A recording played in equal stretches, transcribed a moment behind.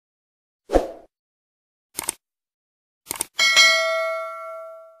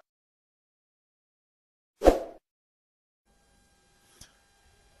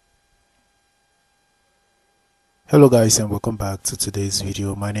Hello guys, and welcome back to today's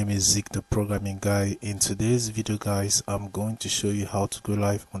video. My name is Zeke, the programming guy. In today's video guys, I'm going to show you how to go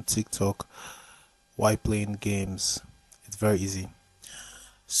live on TikTok while playing games. It's very easy.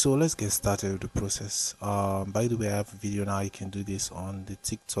 So let's get started with the process. By the way, I have a video now. You can do this on the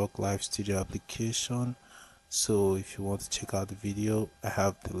TikTok Live Studio application. So if you want to check out the video, I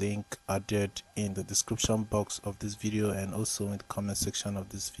have the link added in the description box of this video and also in the comment section of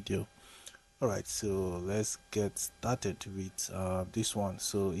this video. Alright, so let's get started with this one.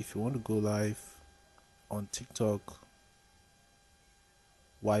 So if you want to go live on TikTok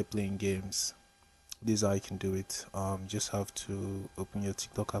while playing games, this is how you can do it. Just have to open your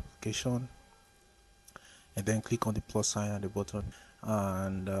TikTok application and then click on the plus sign at the bottom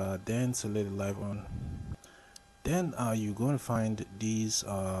and then select the live on. Then you're going to find this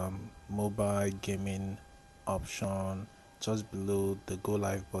mobile gaming option just below the go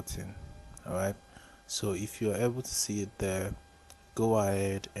live button. Alright, so if you're able to see it there, go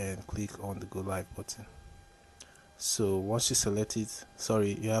ahead and click on the go live button. So once you select it,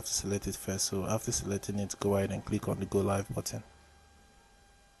 you have to select it first. So after selecting it, go ahead and click on the go live button.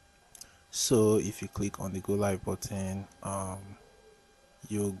 So if you click on the go live button,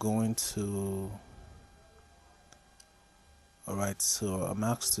 you're going to alright, so I'm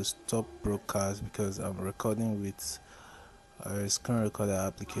asked to stop broadcast because I'm recording with screen recorder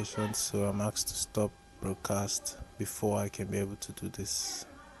application, so I'm asked to stop broadcast before I can be able to do this.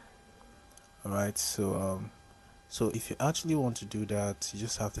 Alright, so if you actually want to do that, you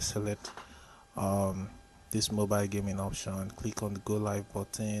just have to select this mobile gaming option, click on the go live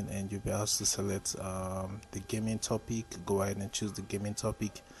button, and you'll be asked to select the gaming topic. Go ahead and choose the gaming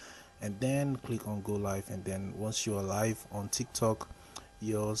topic and then click on go live, and then once you are live on TikTok,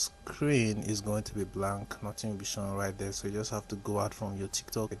 your screen is going to be blank, nothing will be shown right there. So you just have to go out from your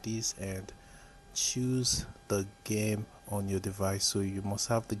TikTok like this and choose the game on your device. So you must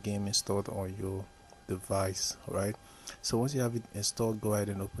have the game installed on your device, right? So once you have it installed, go ahead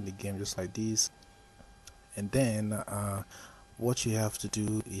and open the game just like this, and then what you have to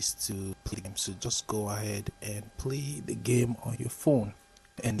do is to play the game. So just go ahead and play the game on your phone,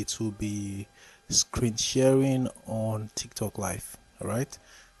 and it will be screen sharing on TikTok Live. Alright,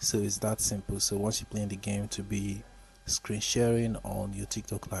 so it's that simple. So once you're playing the game, to be screen sharing on your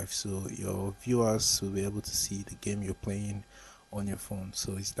TikTok Live, so your viewers will be able to see the game you're playing on your phone.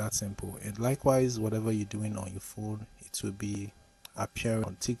 So it's that simple. And likewise, whatever you're doing on your phone, it will be appearing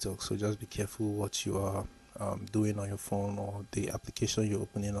on TikTok. So just be careful what you are doing on your phone or the application you're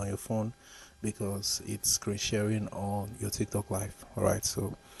opening on your phone, because it's screen sharing on your TikTok Live. Alright,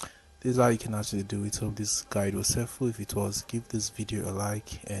 so this is how you can actually do it. Hope this guide was helpful. If it was, give this video a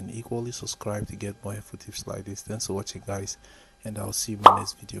like and equally subscribe to get more helpful tips like this. Thanks for watching guys, and I'll see you in my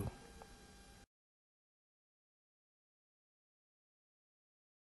next video.